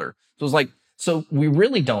much older. So it was so we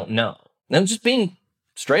really don't know. And I'm just being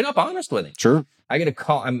straight up honest with him. Sure. I get a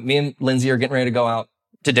call. Me and Lindsay are getting ready to go out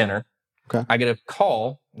to dinner. Okay. I get a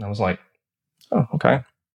call and I was like, oh, okay.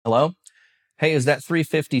 Hello? Hey, is that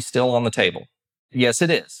 350 still on the table? Yes,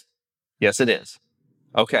 it is. Yes, it is.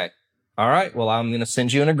 Okay. All right. Well, I'm going to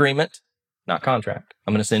send you an agreement, not contract.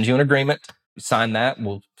 I'm going to send you an agreement. You sign that.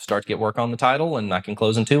 We'll start to get work on the title and I can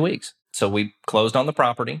close in 2 weeks. So we closed on the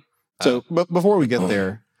property. So, but before we get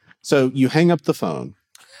there, so you hang up the phone.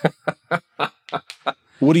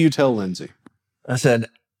 What do you tell Lindsay? I said,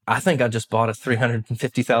 I think I just bought a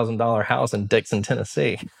 $350,000 house in Dixon,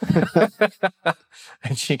 Tennessee.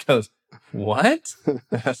 And she goes, what?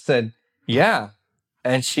 I said, yeah.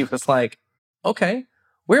 And she was like, okay,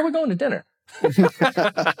 where are we going to dinner?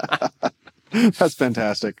 That's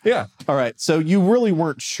fantastic. Yeah. All right. So you really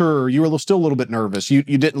weren't sure. You were still a little bit nervous. You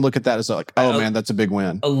didn't look at that as like, oh man, that's a big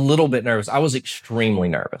win. A little bit nervous. I was extremely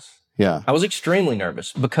nervous. Yeah. I was extremely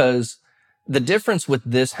nervous because the difference with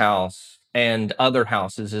this house and other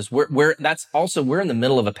houses is we're in the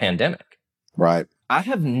middle of a pandemic. Right. I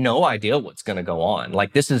have no idea what's going to go on.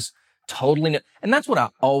 This is totally new. And that's what I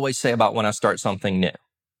always say about when I start something new.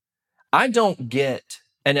 I don't get,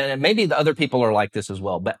 and maybe the other people are like this as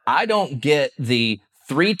well, but I don't get the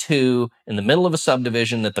 3-2 in the middle of a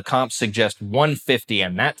subdivision that the comps suggest 150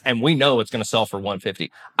 and we know it's going to sell for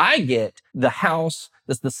 150. I get the house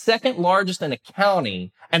that's the second largest in a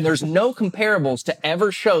county and there's no comparables to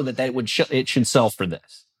ever show that it should sell for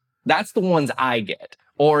this. That's the ones I get.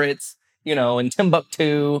 Or it's, in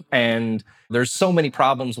Timbuktu and there's so many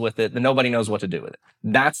problems with it that nobody knows what to do with it.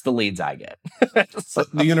 That's the leads I get. So,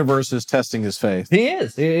 the universe is testing his faith.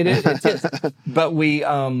 It is. But we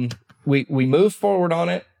moved forward on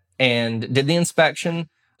it and did the inspection.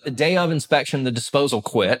 The day of inspection, the disposal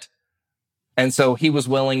quit. And so he was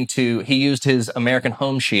willing he used his American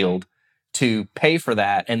Home Shield to pay for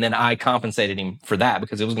that. And then I compensated him for that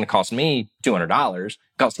because it was going to cost me $200,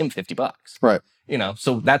 cost him $50. Right.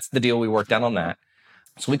 So that's the deal we worked out on that.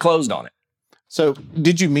 So we closed on it. So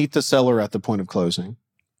did you meet the seller at the point of closing?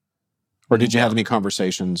 Or did you have any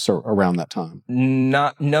conversations around that time?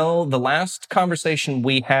 No, the last conversation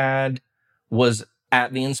we had was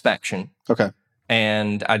at the inspection. Okay.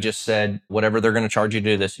 And I just said, whatever they're going to charge you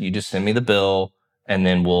to do this, you just send me the bill and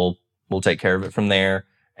then we'll take care of it from there.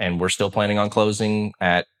 And we're still planning on closing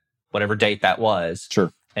at whatever date that was.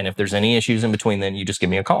 Sure. And if there's any issues in between, then you just give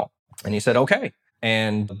me a call. And he said, okay.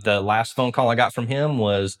 And the last phone call I got from him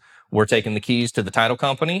was, we're taking the keys to the title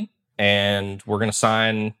company and we're going to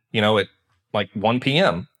sign, at like 1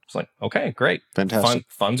 p.m. It's like, okay, great. Fantastic.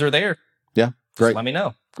 Funds are there. Yeah. Great. Just let me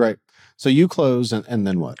know. Great. So you close and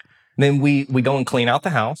then what? Then we go and clean out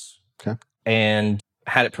the house. Okay. And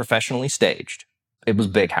had it professionally staged. It was a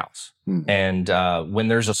big house. And when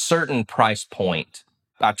there's a certain price point,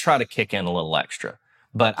 I try to kick in a little extra.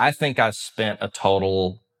 But I think I spent a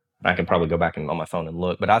total, I can probably go back on my phone and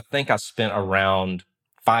look, but I think I spent around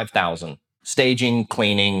 $5,000 staging,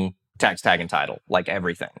 cleaning, tax, tag, and title, like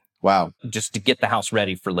everything. Wow. Just to get the house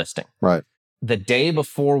ready for listing. Right. The day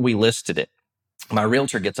before we listed it, my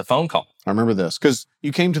realtor gets a phone call. I remember this because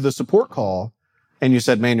you came to the support call and you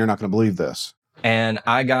said, man, you're not going to believe this. And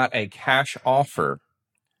I got a cash offer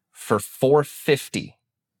for $450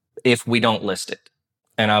 if we don't list it.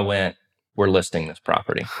 And I went, we're listing this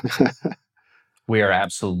property. We are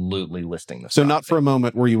absolutely listing this So property. not for a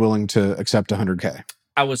moment were you willing to accept $100K?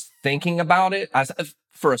 I was thinking about it.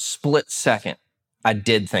 For a split second, I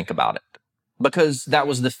did think about it because that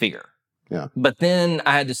was the fear. Yeah. But then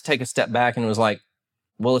I had to take a step back and was like,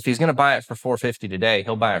 well, if he's going to buy it for $450 today,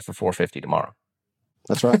 he'll buy it for $450 tomorrow.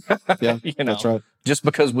 That's right. Yeah, that's right. Just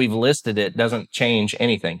because we've listed it doesn't change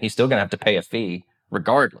anything. He's still going to have to pay a fee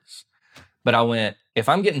regardless. But I went, if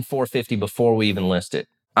I'm getting $450 before we even list it,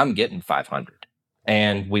 I'm getting $500.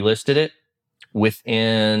 And we listed it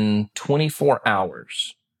within 24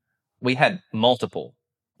 hours. We had multiple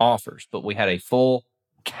offers, but we had a full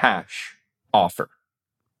cash offer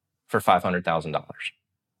for $500,000.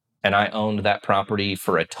 And I owned that property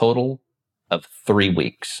for a total of 3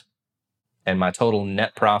 weeks. And my total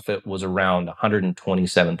net profit was around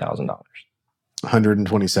 $127,000.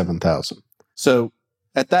 $127,000. So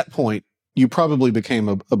at that point, you probably became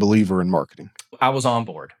a believer in marketing. I was on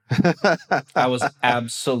board. I was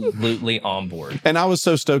absolutely on board. And I was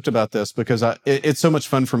so stoked about this because it's so much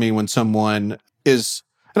fun for me when someone is,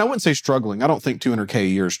 and I wouldn't say struggling. I don't think $200K a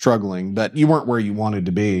year is struggling, but you weren't where you wanted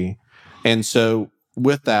to be. And so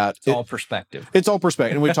with that, it's all perspective. It's all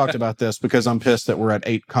perspective. And we talked about this because I'm pissed that we're at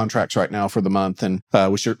 8 contracts right now for the month. And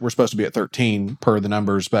we're supposed to be at 13 per the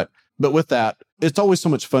numbers. But with that, it's always so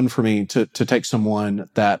much fun for me to take someone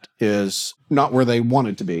that is not where they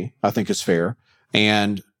wanted to be, I think is fair.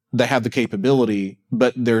 And they have the capability,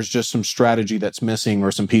 but there's just some strategy that's missing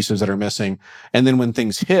or some pieces that are missing. And then when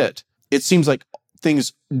things hit, it seems like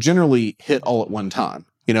things generally hit all at one time.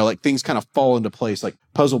 Like things kind of fall into place, like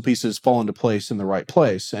puzzle pieces fall into place in the right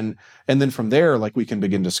place. And then from there, like we can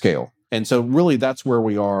begin to scale. And so really that's where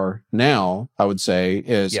we are now, I would say,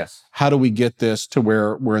 is yes. How do we get this to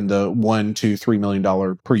where we're in the $1 to $3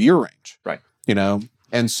 million per year range? Right.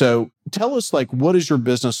 And so tell us, like, what does your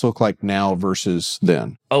business look like now versus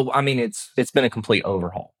then? Oh, I mean, it's been a complete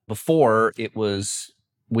overhaul. Before it was,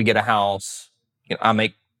 we get a house, I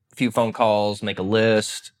make a few phone calls, make a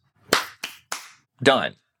list,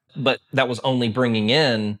 done. But that was only bringing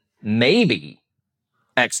in maybe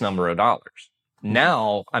X number of dollars.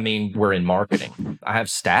 Now, I mean, we're in marketing. I have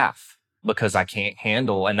staff because I can't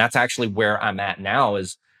handle, and that's actually where I'm at now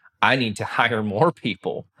is I need to hire more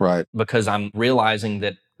people. Right. Because I'm realizing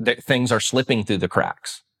that things are slipping through the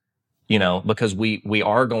cracks, because we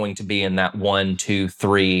are going to be in that $1, $2,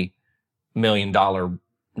 $3 million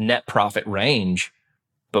net profit range,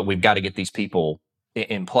 but we've got to get these people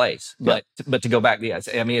in place. Yeah. But to go back, yes,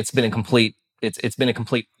 I mean, it's been a complete it's been a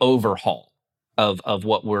complete overhaul of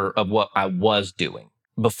what I was doing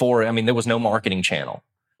before. I mean, there was no marketing channel.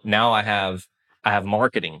 Now I have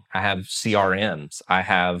marketing, I have CRMs, I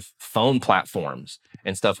have phone platforms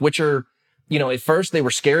and stuff, which are, at first they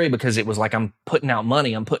were scary because it was like, I'm putting out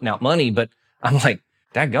money, but I'm like,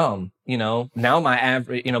 dadgum, now my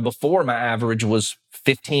average, before my average was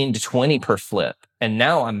 15 to 20 per flip. And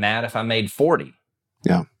now I'm mad if I made 40.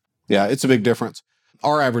 Yeah. Yeah. It's a big difference.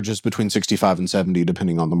 Our average is between 65 and 70,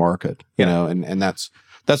 depending on the market, and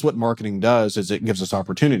that's what marketing does, is it gives us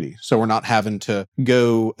opportunity. So we're not having to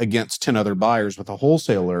go against 10 other buyers with a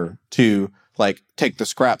wholesaler to like take the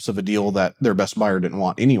scraps of a deal that their best buyer didn't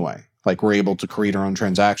want anyway. Like we're able to create our own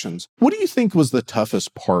transactions. What do you think was the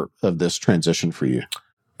toughest part of this transition for you?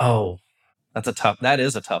 Oh, that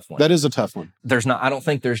is a tough one. That is a tough one. I don't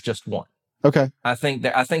think there's just one. Okay. I think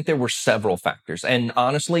there were several factors. And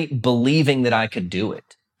honestly, believing that I could do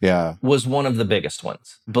it. Yeah. Was one of the biggest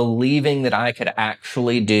ones. Believing that I could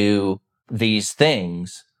actually do these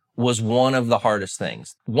things was one of the hardest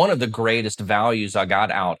things. One of the greatest values I got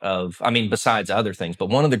out of, besides other things, but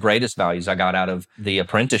one of the greatest values I got out of the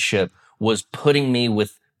apprenticeship was putting me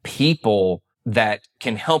with people that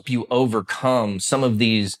can help you overcome some of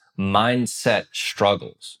these mindset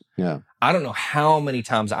struggles. Yeah. I don't know how many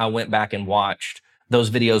times I went back and watched those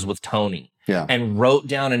videos with Tony. Yeah. And wrote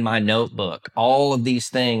down in my notebook all of these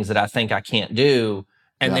things that I think I can't do.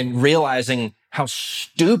 And then realizing how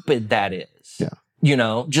stupid that is.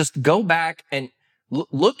 Yeah. Just go back and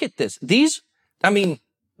look at this.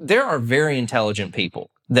 There are very intelligent people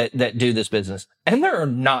that do this business. And there are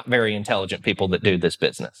not very intelligent people that do this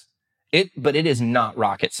business. But it is not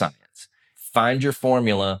rocket science. Find your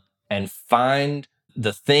formula and find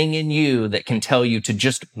the thing in you that can tell you to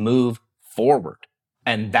just move forward.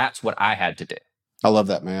 And that's what I had to do. I love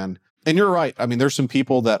that, man. And you're right. There's some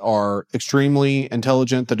people that are extremely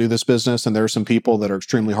intelligent that do this business, and there are some people that are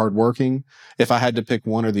extremely hardworking. If I had to pick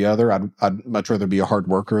one or the other, I'd much rather be a hard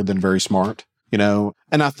worker than very smart, And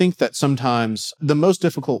I think that sometimes the most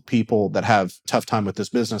difficult people that have tough time with this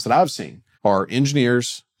business that I've seen are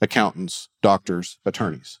engineers, accountants, doctors,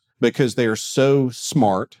 attorneys, because they are so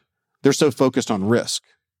smart. They're so focused on risk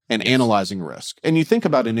and analyzing risk. And you think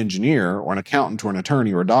about an engineer or an accountant or an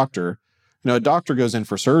attorney or a doctor, a doctor goes in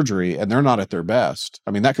for surgery and they're not at their best.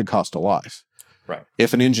 That could cost a life. Right.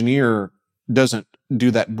 If an engineer doesn't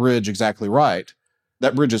do that bridge exactly right,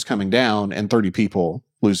 that bridge is coming down and 30 people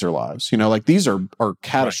lose their lives. These are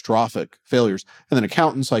catastrophic failures. And then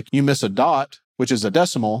accountants, like you miss a dot, which is a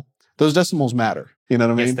decimal, those decimals matter. You know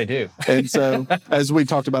what I mean? Yes, they do. And so as we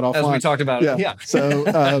talked about offline. Yeah.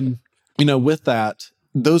 So, with that,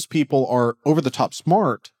 those people are over the top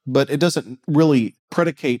smart, but it doesn't really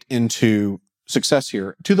predicate into success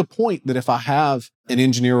here, to the point that if I have an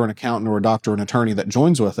engineer or an accountant or a doctor or an attorney that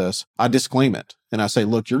joins with us, I disclaim it. And I say,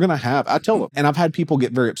 look, you're going to have, I tell them, and I've had people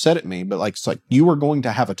get very upset at me, but it's like, you are going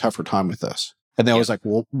to have a tougher time with this. And they always like,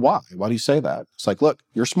 well, why? Why do you say that? It's like, look,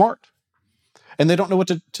 you're smart. And they don't know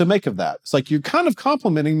what to make of that. It's like, you're kind of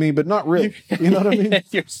complimenting me, but not really. You know what I mean?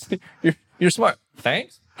 You're smart.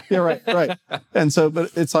 Thanks. Yeah, right. And so,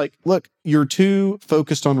 but it's like, look, you're too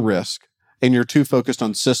focused on risk and you're too focused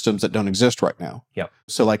on systems that don't exist right now. Yep.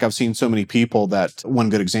 So like I've seen so many people that, one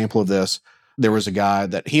good example of this, there was a guy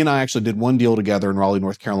that he and I actually did one deal together in Raleigh,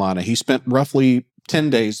 North Carolina. He spent roughly 10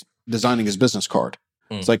 days designing his business card.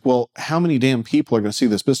 It's like, well, how many damn people are going to see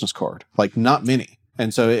this business card? Like not many.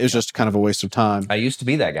 And so it was just kind of a waste of time. I used to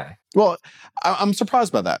be that guy. Well, I'm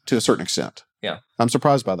surprised by that to a certain extent. Yeah. I'm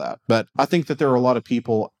surprised by that. But I think that there are a lot of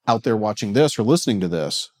people out there watching this or listening to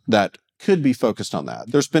this that could be focused on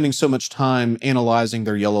that. They're spending so much time analyzing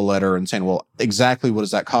their yellow letter and saying, well, exactly what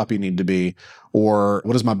does that copy need to be? Or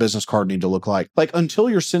what does my business card need to look like? Like until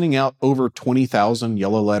you're sending out over 20,000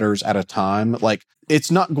 yellow letters at a time, like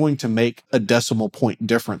it's not going to make a decimal point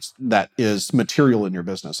difference that is material in your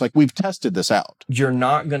business. Like we've tested this out. You're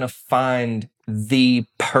not going to find the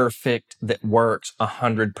perfect that works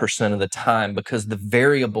 100% of the time, because the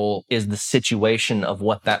variable is the situation of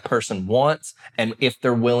what that person wants and if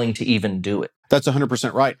they're willing to even do it. That's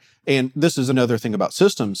 100% right. And this is another thing about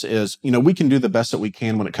systems is, we can do the best that we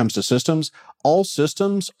can when it comes to systems. All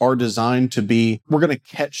systems are designed to be, we're going to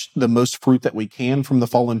catch the most fruit that we can from the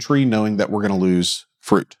fallen tree, knowing that we're going to lose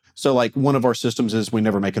fruit. So like one of our systems is we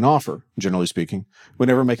never make an offer, generally speaking. We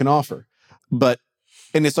never make an offer.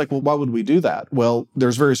 And it's like, well, why would we do that? Well,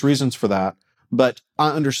 there's various reasons for that. But I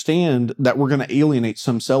understand that we're going to alienate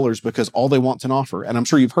some sellers because all they want is an offer. And I'm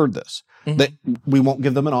sure you've heard this, that we won't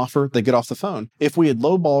give them an offer. They get off the phone. If we had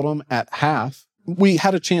lowballed them at half, we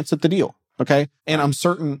had a chance at the deal. Okay. And I'm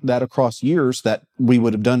certain that across years that we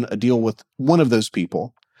would have done a deal with one of those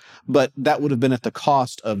people, but that would have been at the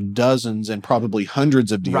cost of dozens and probably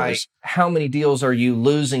hundreds of deals. Right. How many deals are you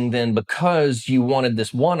losing then because you wanted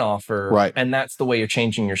this one offer? Right. And that's the way you're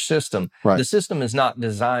changing your system. Right. The system is not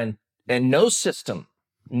designed, and no system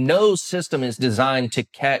is designed to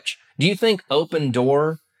catch. Do you think Open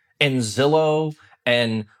Door and Zillow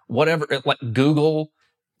and whatever, like Google,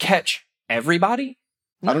 catch everybody?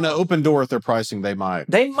 I don't know. Open Door, if they're pricing, they might.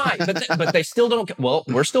 They might, but they still don't. Well,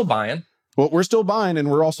 we're still buying. Well, we're still buying,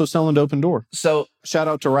 and we're also selling to Open Door. So shout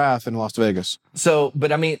out to Raph in Las Vegas. So,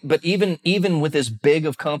 but I mean, but even with as big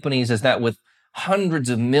of companies as that, with hundreds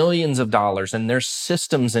of millions of dollars and their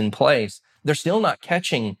systems in place, they're still not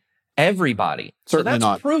catching everybody. Certainly so that's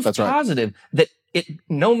not. proof That's right. positive that it,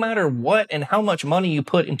 no matter what and how much money you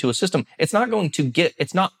put into a system, it's not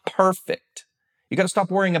perfect. You got to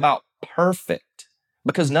stop worrying about perfect,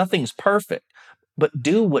 because nothing's perfect, but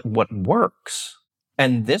do what works.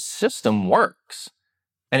 And this system works.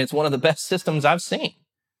 And it's one of the best systems I've seen.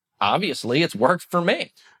 Obviously, it's worked for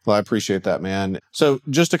me. Well, I appreciate that, man. So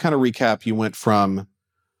just to kind of recap, you went from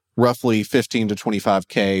roughly 15 to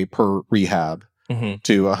 25K per rehab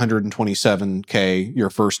to 127K your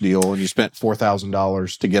first deal, and you spent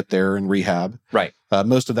 $4,000 to get there in rehab. Right.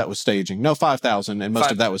 Most of that was staging. No, 5,000, and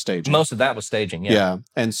most of that was staging. Most of that was staging, yeah. Yeah.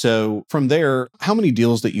 And so from there, how many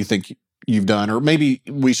deals that you think you've done, or maybe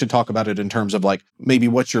we should talk about it in terms of like maybe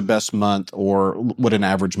what's your best month or what an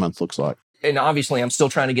average month looks like? And obviously I'm still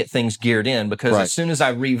trying to get things geared in, because as soon as I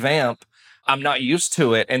revamp, I'm not used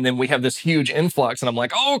to it. And then we have this huge influx and I'm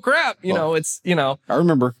like, oh crap, I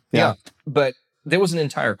remember. Yeah. But there was an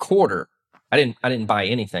entire quarter. I didn't buy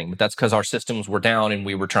anything, but that's because our systems were down and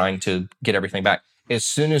we were trying to get everything back. As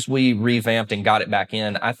soon as we revamped and got it back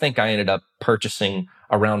in, I think I ended up purchasing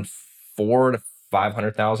around $400,000 to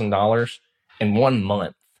 $500,000 in 1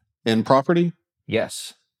 month. In property?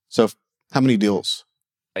 Yes. So how many deals?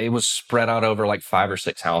 It was spread out over like 5 or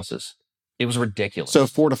 6 houses. It was ridiculous. So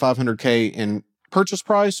 400 to 500K in purchase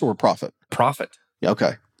price or profit? Profit. Yeah.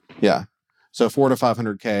 Okay. Yeah. So 400 to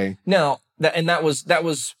 500K. Now, that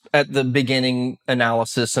was at the beginning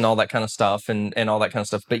analysis and all that kind of stuff and all that kind of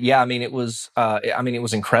stuff. But yeah, it was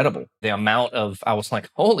incredible. The amount of, I was like,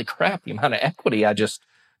 holy crap, the amount of equity I just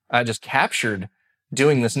captured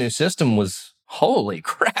doing this new system was, holy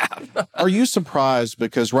crap. Are you surprised?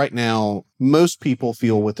 Because right now, most people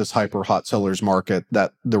feel with this hyper hot sellers market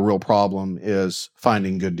that the real problem is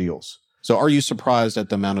finding good deals. So are you surprised at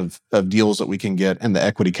the amount of deals that we can get and the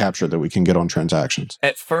equity capture that we can get on transactions?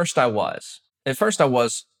 At first I was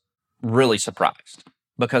really surprised,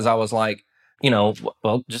 because I was like,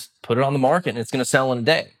 well, just put it on the market and it's going to sell in a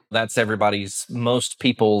day. That's most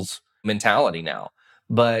people's mentality now.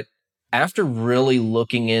 But after really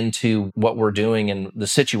looking into what we're doing and the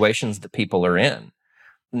situations that people are in,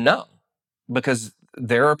 no, because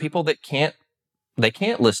there are people that can't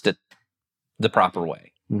list it the proper way.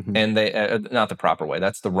 Mm-hmm. And they, not the proper way,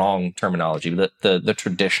 that's the wrong terminology, the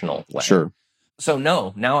traditional way. Sure. So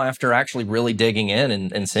no, now after actually really digging in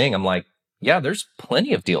and seeing, I'm like, yeah, there's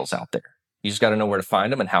plenty of deals out there. You just got to know where to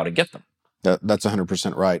find them and how to get them. That's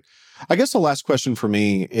 100% right. I guess the last question for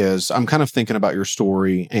me is, I'm kind of thinking about your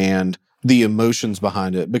story and the emotions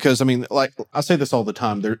behind it. Because like I say this all the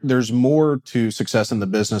time, there's more to success in the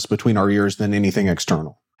business between our ears than anything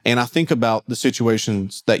external. And I think about the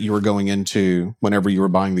situations that you were going into whenever you were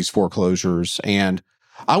buying these foreclosures. And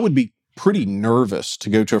I would be pretty nervous to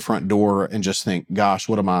go to a front door and just think, gosh,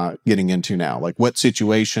 what am I getting into now? Like, what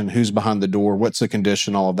situation, who's behind the door, what's the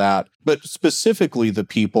condition, all of that. But specifically the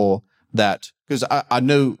people that, because I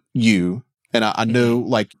know you, and I know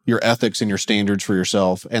like your ethics and your standards for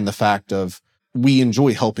yourself, and the fact of we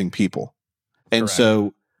enjoy helping people. And Correct.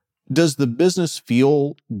 So does the business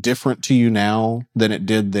feel different to you now than it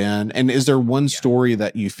did then? And is there one story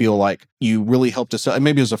that you feel like you really helped to sell?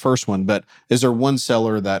 Maybe it was the first one, but is there one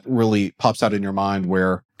seller that really pops out in your mind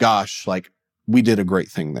where, gosh, like we did a great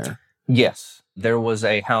thing there? Yes. There was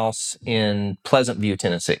a house in Pleasant View,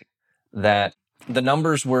 Tennessee, that the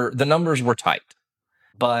numbers were tight,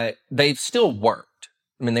 but they still worked.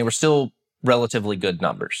 They were still relatively good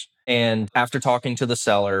numbers. And after talking to the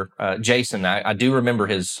seller, Jason, I do remember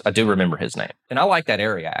his name, and I like that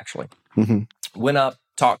area actually. Mm-hmm. Went up,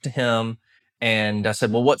 talked to him, and I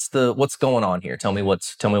said, "Well, what's going on here? Tell me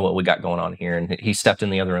what we got going on here." And he stepped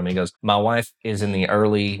in the other room. And he goes, "My wife is in the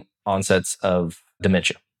early onsets of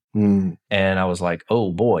dementia." Mm. And I was like,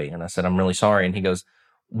 "Oh boy!" And I said, "I'm really sorry." And he goes,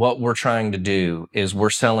 "What we're trying to do is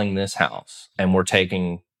we're selling this house, and we're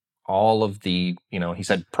taking all of the, he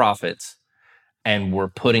said, profits." and we're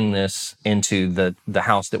putting this into the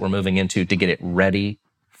house that we're moving into to get it ready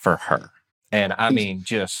for her. And I mean,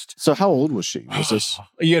 just... So how old was she? Was this...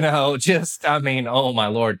 oh my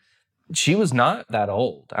Lord. She was not that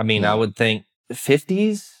old. I mean, I would think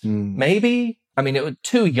 50s, maybe. I mean, it was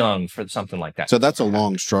too young for something like that. So that's a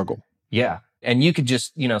long struggle. Yeah. And you could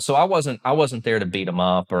just, so I wasn't there to beat him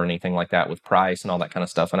up or anything like that with price and all that kind of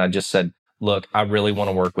stuff. And I just said, look, I really want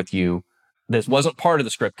to work with you. This wasn't part of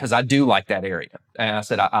the script because I do like that area. And I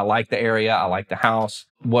said, I like the area. I like the house.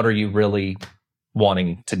 What are you really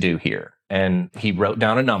wanting to do here? And he wrote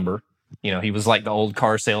down a number. He was like the old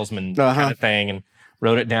car salesman kind of thing, and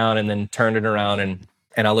wrote it down and then turned it around. And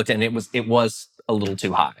I looked at it, and it was a little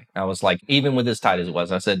too high. I was like, even with as tight as it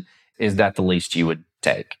was, I said, is that the least you would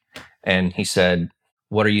take? And he said,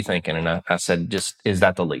 what are you thinking? And I said, just, is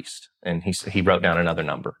that the least? And he wrote down another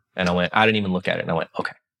number. And I didn't even look at it. And I went,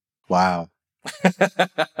 okay. Wow.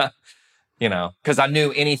 Because I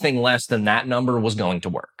knew anything less than that number was going to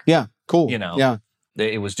work. Yeah. Cool. Yeah.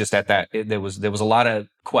 It was just at that, there was a lot of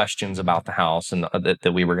questions about the house and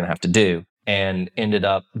that we were going to have to do, and ended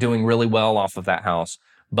up doing really well off of that house.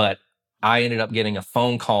 But I ended up getting a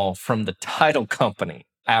phone call from the title company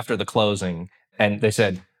after the closing, and they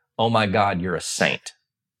said, oh my God, you're a saint.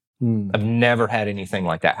 I've never had anything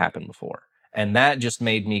like that happen before. And that just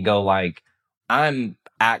made me go like, I'm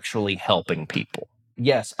actually helping people.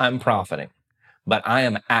 Yes, I'm profiting, but I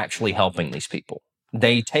am actually helping these people.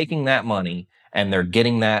 They taking that money and they're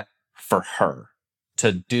getting that for her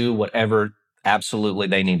to do whatever absolutely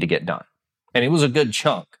they need to get done. And it was a good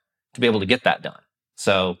chunk to be able to get that done.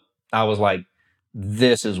 So I was like,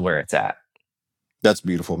 this is where it's at. That's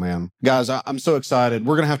beautiful, man. Guys, I'm so excited.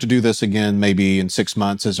 We're going to have to do this again, maybe in 6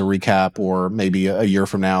 months as a recap, or maybe a year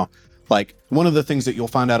from now. Like, one of the things that you'll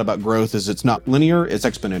find out about growth is it's not linear, it's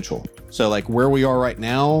exponential. So like where we are right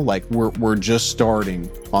now, like we're just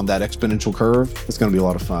starting on that exponential curve. It's going to be a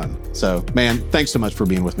lot of fun. So man, thanks so much for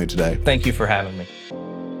being with me today. Thank you for having me.